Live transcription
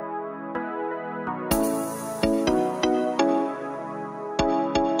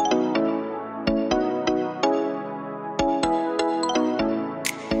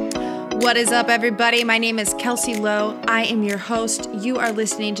What is up, everybody? My name is Kelsey Lowe. I am your host. You are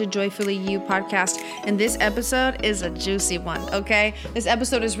listening to Joyfully You podcast, and this episode is a juicy one, okay? This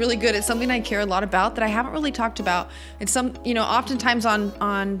episode is really good. It's something I care a lot about that I haven't really talked about. It's oftentimes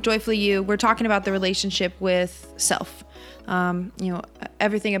on Joyfully You, we're talking about the relationship with self.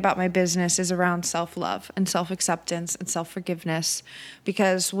 Everything about my business is around self-love and self-acceptance and self-forgiveness,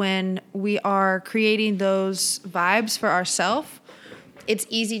 because when we are creating those vibes for ourselves, it's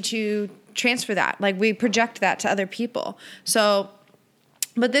easy to transfer that. Like, we project that to other people. So,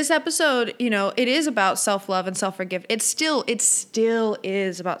 but this episode, it is about self-love and self-forgiveness. It still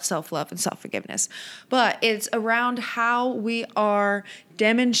is about self-love and self-forgiveness, but it's around how we are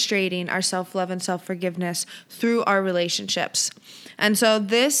demonstrating our self-love and self-forgiveness through our relationships. And so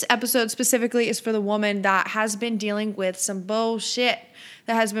this episode specifically is for the woman that has been dealing with some bullshit,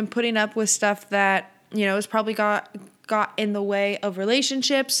 that has been putting up with stuff that, has probably got in the way of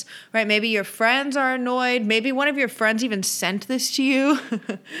relationships, right? Maybe your friends are annoyed. Maybe one of your friends even sent this to you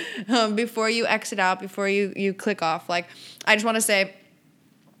before you exit out, before you click off. Like, I just want to say,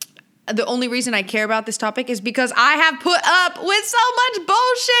 the only reason I care about this topic is because I have put up with so much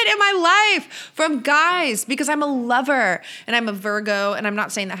bullshit in my life from guys, because I'm a lover and I'm a Virgo, and I'm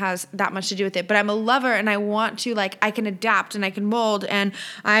not saying that has that much to do with it, but I'm a lover and I want to, I can adapt and I can mold, and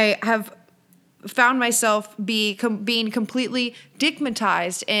I have found myself being completely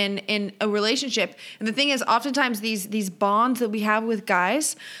stigmatized in a relationship. And the thing is, oftentimes these bonds that we have with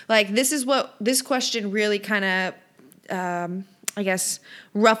guys, this is what this question really kind of,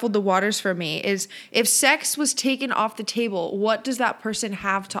 ruffled the waters for me, is if sex was taken off the table, what does that person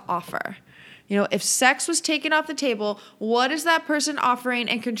have to offer? If sex was taken off the table, what is that person offering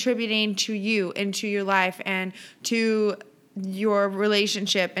and contributing to you, into your life, and to your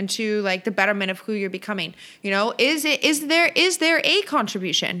relationship, and to the betterment of who you're becoming? Is there a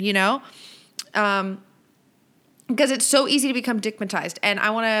contribution? Because it's so easy to become stigmatized, and I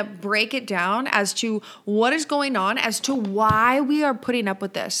want to break it down as to what is going on, as to why we are putting up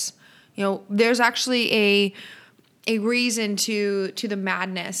with this. There's actually a reason to the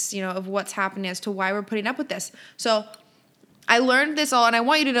madness, of what's happening, as to why we're putting up with this. So I learned this all, and I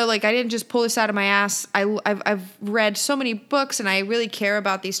want you to know, I didn't just pull this out of my ass. I've read so many books, and I really care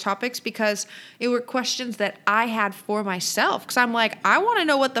about these topics because it were questions that I had for myself. Because I'm I want to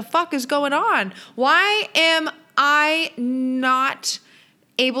know what the fuck is going on. Why am I not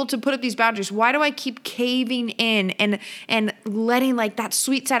able to put up these boundaries? Why do I keep caving in and letting that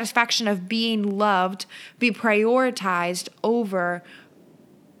sweet satisfaction of being loved be prioritized over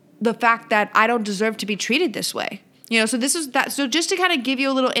the fact that I don't deserve to be treated this way? So this is that. So just to kind of give you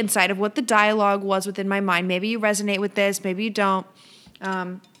a little insight of what the dialogue was within my mind. Maybe you resonate with this, maybe you don't.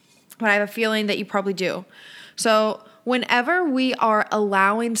 But I have a feeling that you probably do. So whenever we are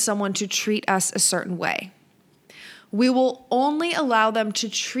allowing someone to treat us a certain way, we will only allow them to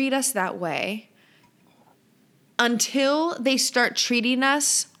treat us that way until they start treating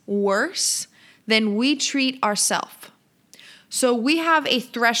us worse than we treat ourselves. So we have a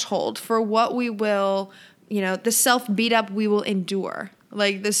threshold for what we will, the self beat up we will endure,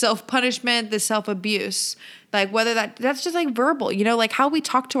 the self punishment, the self abuse, whether that's just verbal, how we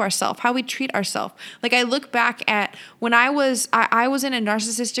talk to ourselves, how we treat ourselves. I look back at when I was in a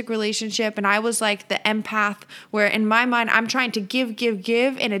narcissistic relationship, and I was the empath, where in my mind I'm trying to give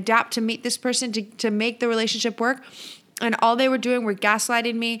and adapt to meet this person to make the relationship work. And all they were doing were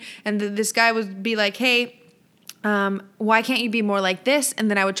gaslighting me. And this guy would be hey, why can't you be more like this? And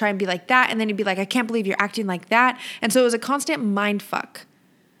then I would try and be like that. And then he'd be I can't believe you're acting like that. And so it was a constant mind fuck.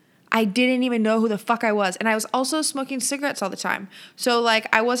 I didn't even know who the fuck I was. And I was also smoking cigarettes all the time. So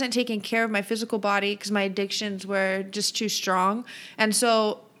I wasn't taking care of my physical body because my addictions were just too strong. And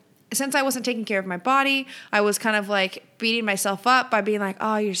so since I wasn't taking care of my body, I was kind of beating myself up by being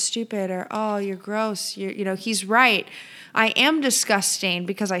oh, you're stupid, or oh, you're gross. He's right. I am disgusting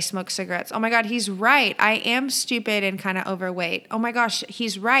because I smoke cigarettes. Oh my God, he's right. I am stupid and kind of overweight. Oh my gosh,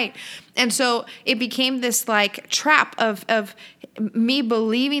 he's right. And so it became this trap of me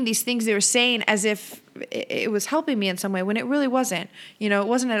believing these things they were saying as if it was helping me in some way, when it really wasn't. It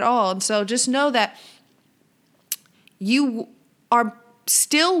wasn't at all. And so just know that you are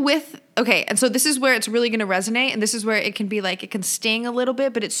still with, okay, and so this is where it's really going to resonate, and this is where it can be it can sting a little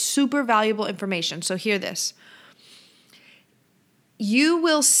bit, but it's super valuable information. So hear this. You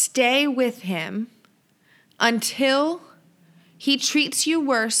will stay with him until he treats you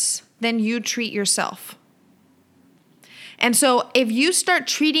worse than you treat yourself. And so if you start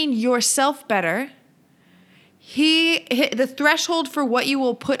treating yourself better, the threshold for what you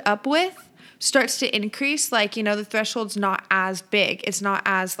will put up with starts to increase, like, the threshold's not as big. It's not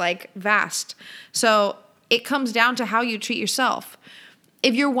as like vast. So it comes down to how you treat yourself.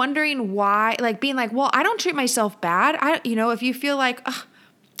 If you're wondering why, like being like, well, I don't treat myself bad. If you feel like,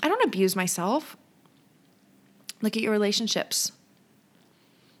 I don't abuse myself. Look at your relationships.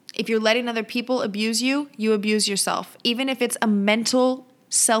 If you're letting other people abuse you, you abuse yourself. Even if it's a mental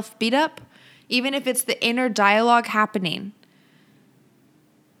self beat up, even if it's the inner dialogue happening.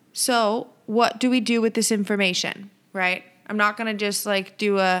 So what do we do with this information, right? I'm not going to just like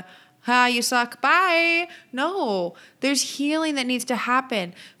do a, you suck, bye. No, there's healing that needs to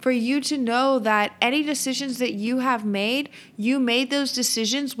happen for you to know that any decisions that you have made, you made those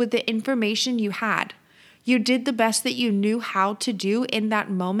decisions with the information you had. You did the best that you knew how to do in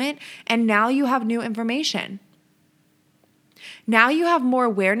that moment, and now you have new information. Now you have more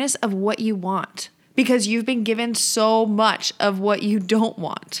awareness of what you want because you've been given so much of what you don't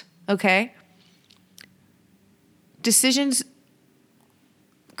want, okay? Decisions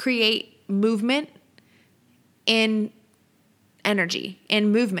create movement in energy,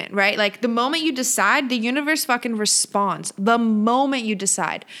 in movement, right? Like the moment you decide, the universe fucking responds. The moment you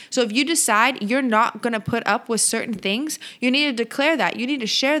decide. So if you decide you're not going to put up with certain things, you need to declare that. You need to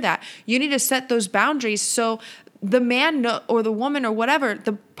share that. You need to set those boundaries so the man or the woman or whatever,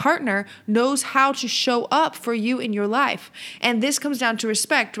 the partner knows how to show up for you in your life. And this comes down to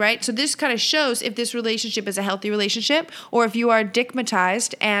respect, right? So this kind of shows if this relationship is a healthy relationship or if you are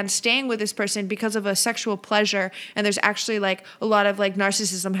digmatized and staying with this person because of a sexual pleasure and there's actually like a lot of like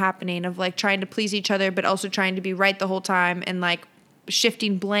narcissism happening of like trying to please each other but also trying to be right the whole time and like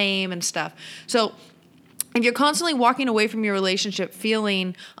shifting blame and stuff. So if you're constantly walking away from your relationship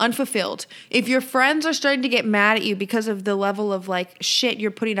feeling unfulfilled, if your friends are starting to get mad at you because of the level of like shit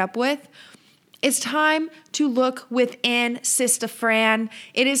you're putting up with, it's time to look within, Sister Fran.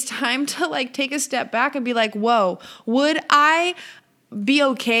 It is time to like take a step back and be like, whoa, would I be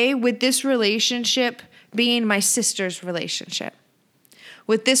okay with this relationship being my sister's relationship?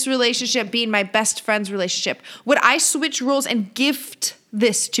 With this relationship being my best friend's relationship? Would I switch roles and gift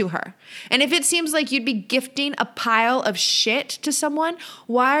this to her? And if it seems like you'd be gifting a pile of shit to someone,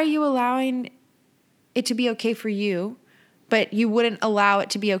 why are you allowing it to be okay for you, but you wouldn't allow it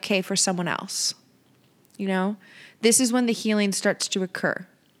to be okay for someone else? This is when the healing starts to occur.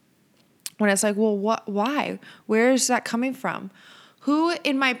 When it's like, well, why? Where is that coming from? Who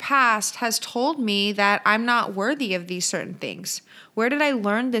in my past has told me that I'm not worthy of these certain things? Where did I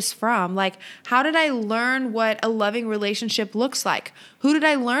learn this from? Like, how did I learn what a loving relationship looks like? Who did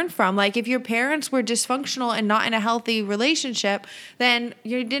I learn from? Like, if your parents were dysfunctional and not in a healthy relationship, then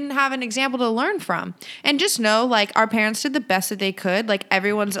you didn't have an example to learn from. And just know, like, our parents did the best that they could. Like,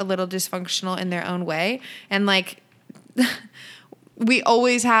 everyone's a little dysfunctional in their own way. And, like,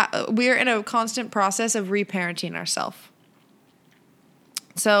 we're in a constant process of reparenting ourselves.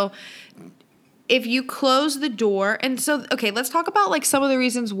 So if you close the door, let's talk about like some of the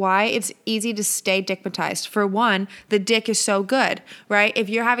reasons why it's easy to stay dickmatized. For one, the dick is so good, right? If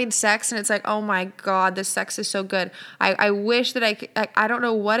you're having sex and it's like, oh my God, this sex is so good. I wish that I don't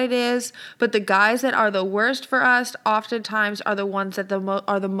know what it is, but the guys that are the worst for us oftentimes are the ones that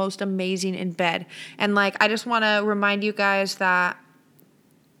are the most amazing in bed. And like, I just want to remind you guys that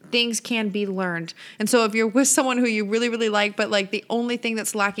things can be learned. And so if you're with someone who you really, really like, but like the only thing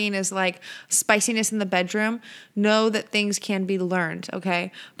that's lacking is like spiciness in the bedroom, know that things can be learned,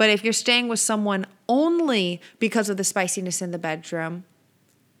 okay? But if you're staying with someone only because of the spiciness in the bedroom,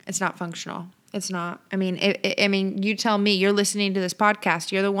 it's not functional. It's not. I mean, you tell me. You're listening to this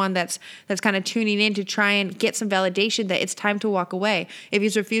podcast. You're the one that's kind of tuning in to try and get some validation that it's time to walk away. If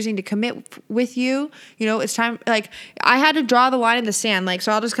he's refusing to commit with you, it's time. Like, I had to draw the line in the sand. Like,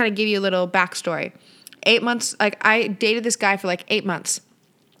 so I'll just kind of give you a little backstory. 8 months. Like, I dated this guy for like 8 months.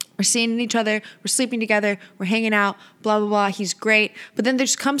 We're seeing each other, we're sleeping together, we're hanging out, blah, blah, blah. He's great. But then there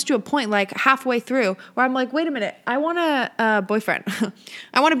just comes to a point like halfway through where I'm like, wait a minute, I want a boyfriend.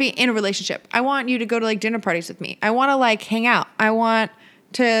 I want to be in a relationship. I want you to go to like dinner parties with me. I want to like hang out. I want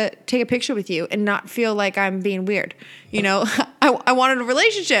to take a picture with you and not feel like I'm being weird. I wanted a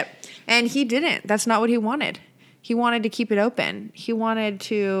relationship and he didn't. That's not what he wanted. He wanted to keep it open. He wanted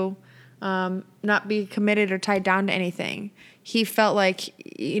to not be committed or tied down to anything. He felt like,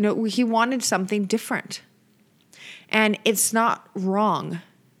 he wanted something different. And it's not wrong.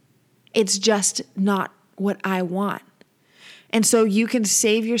 It's just not what I want. And so you can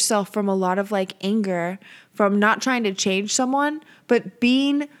save yourself from a lot of like anger from not trying to change someone, but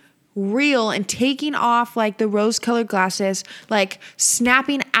being real and taking off like the rose-colored glasses, like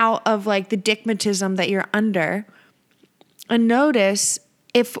snapping out of like the dickmatism that you're under, and notice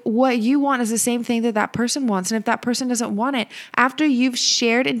if what you want is the same thing that that person wants, and if that person doesn't want it, after you've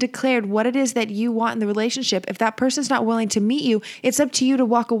shared and declared what it is that you want in the relationship, if that person's not willing to meet you, it's up to you to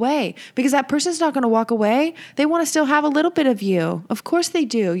walk away, because that person's not going to walk away. They want to still have a little bit of you. Of course they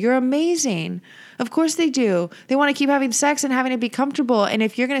do. You're amazing. Of course they do. They want to keep having sex and having it be comfortable. And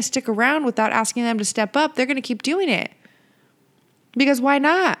if you're going to stick around without asking them to step up, they're going to keep doing it. Because why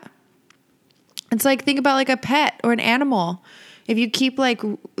not? It's like, think about like a pet or an animal. If you keep like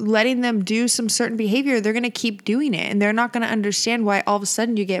letting them do some certain behavior, they're going to keep doing it, and they're not going to understand why all of a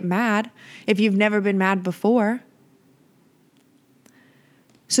sudden you get mad if you've never been mad before.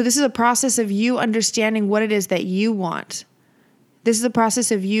 So this is a process of you understanding what it is that you want. This is a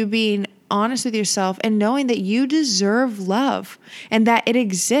process of you being honest with yourself and knowing that you deserve love and that it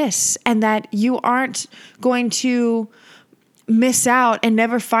exists, and that you aren't going to miss out and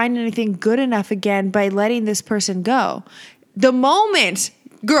never find anything good enough again by letting this person go. The moment,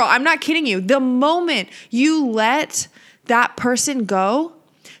 girl, I'm not kidding you, the moment you let that person go,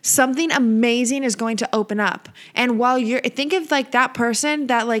 something amazing is going to open up. And while think of like that person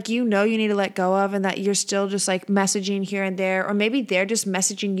that like you need to let go of, and that you're still just like messaging here and there, or maybe they're just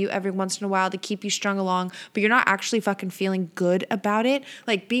messaging you every once in a while to keep you strung along, but you're not actually fucking feeling good about it.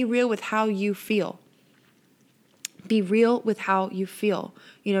 Like, be real with how you feel. Be real with how you feel.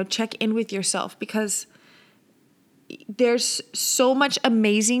 Check in with yourself, because there's so much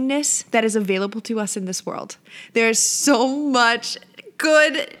amazingness that is available to us in this world. There's so much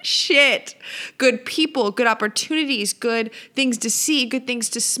good shit, good people, good opportunities, good things to see, good things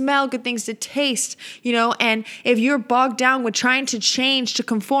to smell, good things to taste, and if you're bogged down with trying to change, to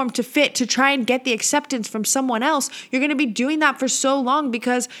conform, to fit, to try and get the acceptance from someone else, you're going to be doing that for so long,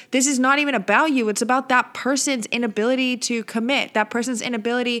 because this is not even about you. It's about that person's inability to commit, that person's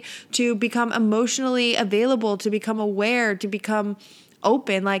inability to become emotionally available, to become aware, to become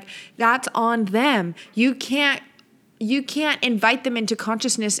open. Like, that's on them. You can't invite them into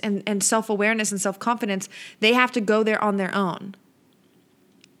consciousness and self-awareness and self-confidence. They have to go there on their own.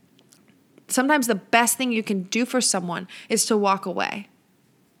 Sometimes the best thing you can do for someone is to walk away.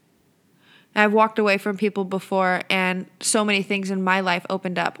 I've walked away from people before, and so many things in my life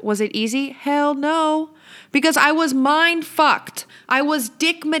opened up. Was it easy? Hell no. Because I was mind fucked. I was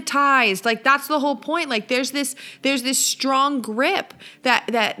dickmatized. Like, that's the whole point. Like, there's this strong grip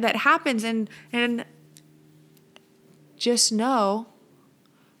that happens, and just know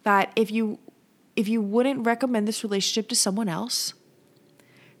that if you wouldn't recommend this relationship to someone else,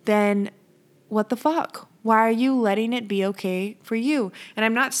 then what the fuck? Why are you letting it be okay for you? And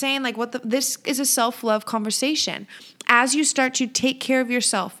I'm not saying like this is a self-love conversation. As you start to take care of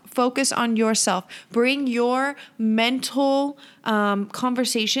yourself, focus on yourself, bring your mental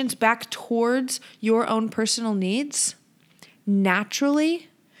conversations back towards your own personal needs, naturally,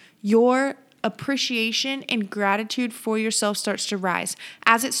 your appreciation and gratitude for yourself starts to rise.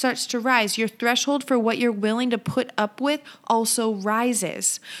 As it starts to rise, your threshold for what you're willing to put up with also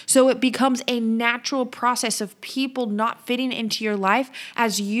rises. So it becomes a natural process of people not fitting into your life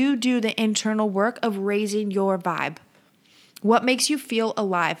as you do the internal work of raising your vibe. What makes you feel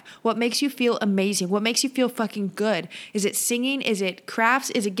alive? What makes you feel amazing? What makes you feel fucking good? Is it singing? Is it crafts?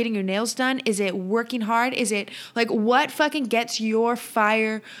 Is it getting your nails done? Is it working hard? Is it like, what fucking gets your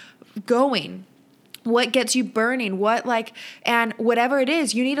fire going? What gets you burning? And whatever it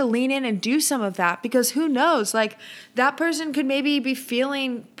is, you need to lean in and do some of that, because who knows, like, that person could maybe be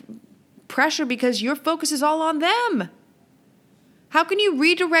feeling pressure because your focus is all on them. How can you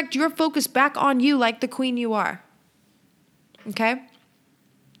redirect your focus back on you like the queen you are? Okay?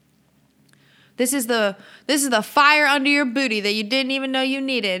 This is the fire under your booty that you didn't even know you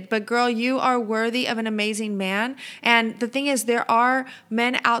needed. But girl, you are worthy of an amazing man. And the thing is, there are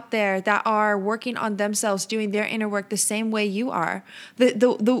men out there that are working on themselves, doing their inner work the same way you are.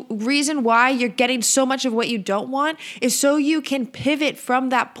 The reason why you're getting so much of what you don't want is so you can pivot from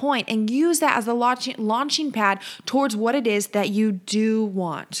that point and use that as the launching pad towards what it is that you do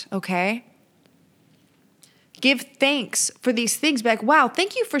want, okay? Give thanks for these things. Be like, wow,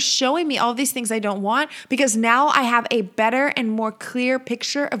 thank you for showing me all these things I don't want, because now I have a better and more clear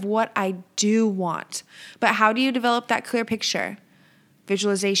picture of what I do want. But how do you develop that clear picture?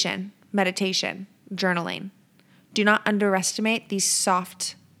 Visualization, meditation, journaling. Do not underestimate these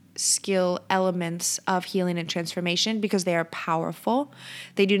soft skill elements of healing and transformation, because they are powerful.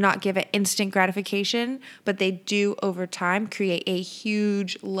 They do not give it instant gratification, but they do over time create a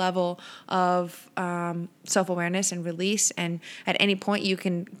huge level of self-awareness and release. And at any point you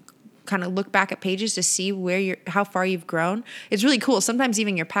can kind of look back at pages to see how far you've grown. It's really cool. Sometimes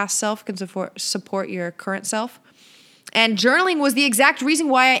even your past self can support your current self. And journaling was the exact reason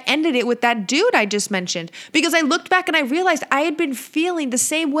why I ended it with that dude I just mentioned. Because I looked back and I realized I had been feeling the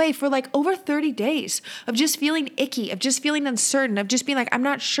same way for like over 30 days of just feeling icky, of just feeling uncertain, of just being like, I'm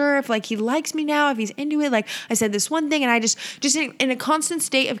not sure if like he likes me now, if he's into it. Like I said this one thing and I just in a constant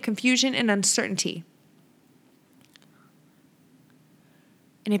state of confusion and uncertainty.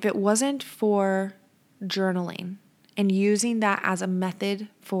 And if it wasn't for journaling and using that as a method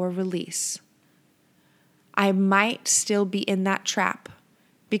for release, I might still be in that trap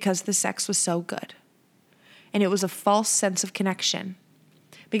because the sex was so good. And it was a false sense of connection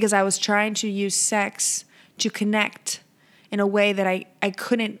because I was trying to use sex to connect in a way that I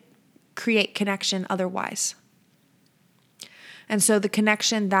couldn't create connection otherwise. And so the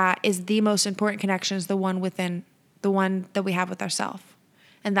connection that is the most important connection is the one that we have with ourselves.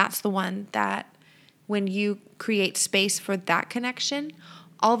 And that's the one that when you create space for that connection,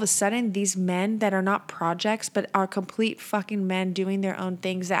 all of a sudden, these men that are not projects, but are complete fucking men doing their own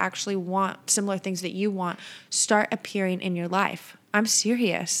things that actually want similar things that you want, start appearing in your life. I'm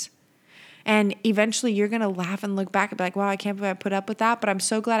serious. And eventually you're going to laugh and look back and be like, wow, I can't believe I put up with that. But I'm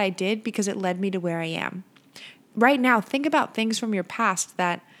so glad I did because it led me to where I am. Right now, think about things from your past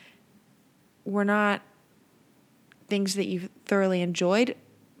that were not things that you thoroughly enjoyed.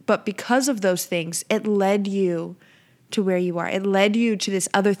 But because of those things, it led you to where you are. It led you to this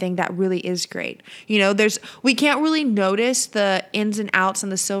other thing that really is great. You know, we can't really notice the ins and outs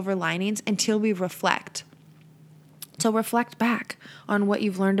and the silver linings until we reflect. So reflect back on what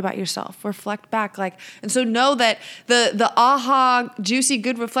you've learned about yourself. Reflect back, and so know that the aha, juicy,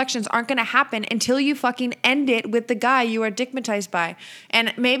 good reflections aren't going to happen until you fucking end it with the guy you are dickmatized by.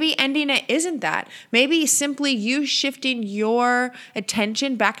 And maybe ending it isn't that. Maybe simply you shifting your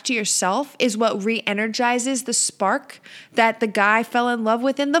attention back to yourself is what re-energizes the spark that the guy fell in love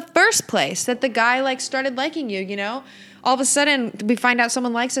with in the first place, that the guy started liking you, you know? All of a sudden, we find out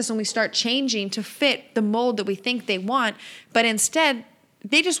someone likes us and we start changing to fit the mold that we think they want. But instead,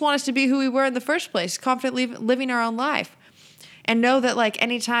 they just want us to be who we were in the first place, confidently living our own life. And know that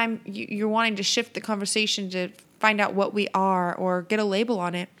anytime you're wanting to shift the conversation to find out what we are or get a label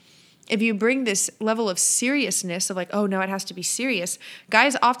on it, if you bring this level of seriousness of oh, no, it has to be serious,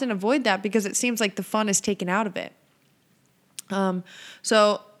 guys often avoid that because it seems like the fun is taken out of it.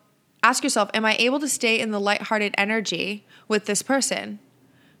 So ask yourself, am I able to stay in the lighthearted energy with this person?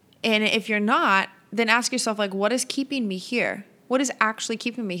 And if you're not, then ask yourself, what is keeping me here? What is actually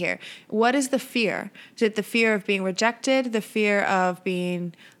keeping me here? What is the fear? Is it the fear of being rejected, the fear of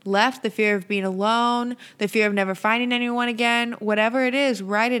being left, the fear of being alone, the fear of never finding anyone again? Whatever it is,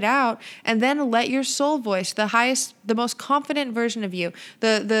 write it out, and then let your soul voice, the highest, the most confident version of you,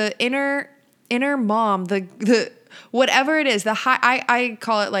 the inner mom, the whatever it is, I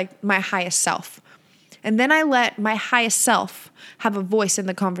call it my highest self. And then I let my highest self have a voice in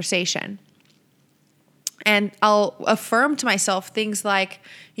the conversation. And I'll affirm to myself things like,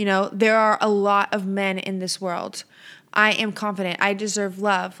 there are a lot of men in this world. I am confident. I deserve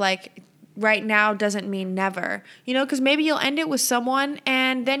love. Right now doesn't mean never, because maybe you'll end it with someone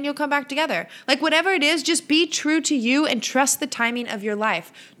and then you'll come back together. Whatever it is, just be true to you and trust the timing of your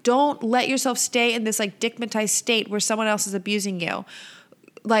life. Don't let yourself stay in this dickmatized state where someone else is abusing you.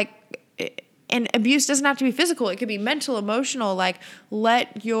 And abuse doesn't have to be physical. It could be mental, emotional.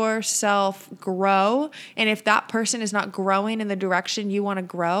 Let yourself grow. And if that person is not growing in the direction you want to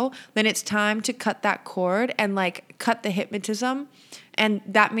grow, then it's time to cut that cord and cut the hypnotism. And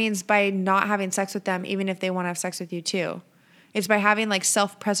that means by not having sex with them, even if they want to have sex with you too. It's by having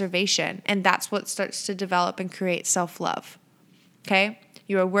self-preservation. And that's what starts to develop and create self-love. Okay?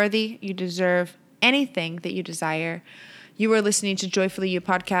 You are worthy. You deserve anything that you desire. You are listening to Joyfully You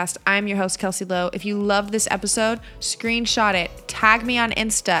podcast. I'm your host, Kelsey Lowe. If you love this episode, screenshot it. Tag me on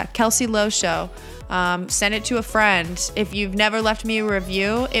Insta, Kelsey Lowe Show. Send it to a friend. If you've never left me a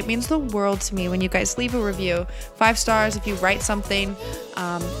review, it means the world to me when you guys leave a review. 5 stars if you write something.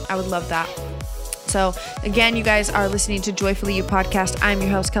 I would love that. So again, you guys are listening to Joyfully You podcast. I'm your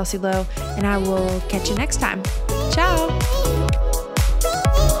host, Kelsey Lowe, and I will catch you next time. Ciao.